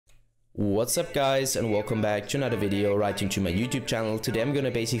What's up guys, and welcome back to another video right into my YouTube channel. Today I'm gonna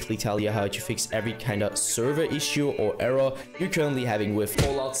basically tell you how to fix every kind of server issue or error you're currently having with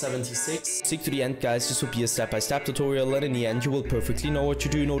Fallout 76. Stick to the end guys, this will be a step-by-step tutorial, and in the end you will perfectly know what to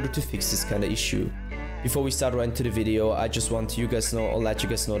do in order to fix this kind of issue. Before we start right into the video, I just want to let you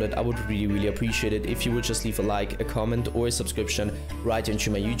guys know that I would really appreciate it if you would just leave a like, a comment or a subscription right into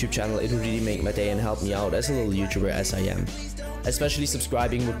my YouTube channel. It would really make my day and help me out as a little YouTuber as I am. Especially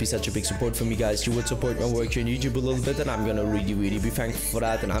subscribing would be such a big support for me guys. You would support my work here on YouTube a little bit, and I'm gonna really be thankful for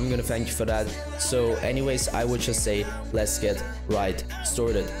that, and I'm gonna thank you for that. So anyways, I would just say let's get right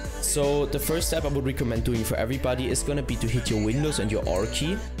started. So the first step I would recommend doing for everybody is gonna be to hit your Windows and your R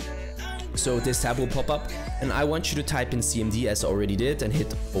key. So this tab will pop up, and I want you to type in CMD as I already did and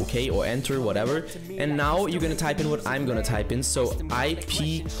hit OK or enter, whatever. And now you're gonna type in what I'm gonna type in. So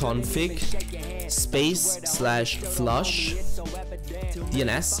ipconfig /flush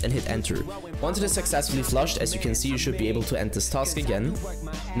DNS and hit enter. Once it is successfully flushed, as you can see, you should be able to end this task again.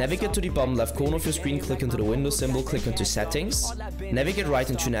 Navigate to the bottom left corner of your screen, click into the Windows symbol, click into settings, navigate right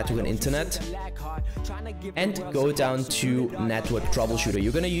into network and internet, and go down to network troubleshooter.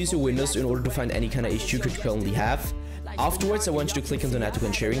 You're gonna use your Windows in order to find any kind of issue you currently have. Afterwards, I want you to click on the Network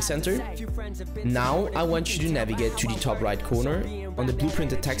and Sharing Center. Now, I want you to navigate to the top right corner. On the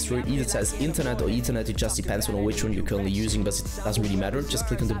blueprinted text where it either says Internet or Ethernet, it just depends on which one you're currently using, but it doesn't really matter. Just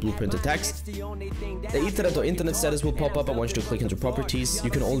click on the blueprinted text. The Ethernet or Internet status will pop up. I want you to click into Properties.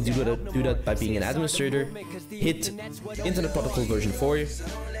 You can only do that by being an administrator. Hit Internet Protocol version 4.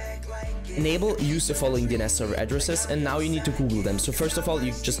 Enable use the following DNS server addresses, and now you need to Google them. So first of all,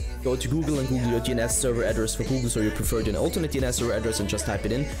 you just go to Google and Google your DNS server address for Google, so you prefer an alternate DNS server address and just type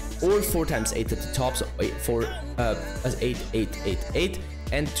it in, or 4 times 8 at the top, so 8888,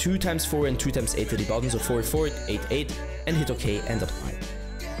 and 2 times 4 and 2 times 8 at the bottom, so 4488, and hit OK and apply.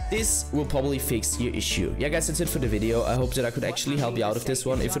 This will probably fix your issue. Yeah guys, that's it for the video. I hope that I could actually help you out of this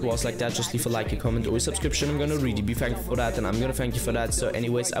one. If it was like that, just leave a like, a comment or a subscription. I'm gonna really be thankful for that, and I'm gonna thank you for that. So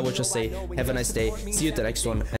anyways, I would just say have a nice day. See you at the next one.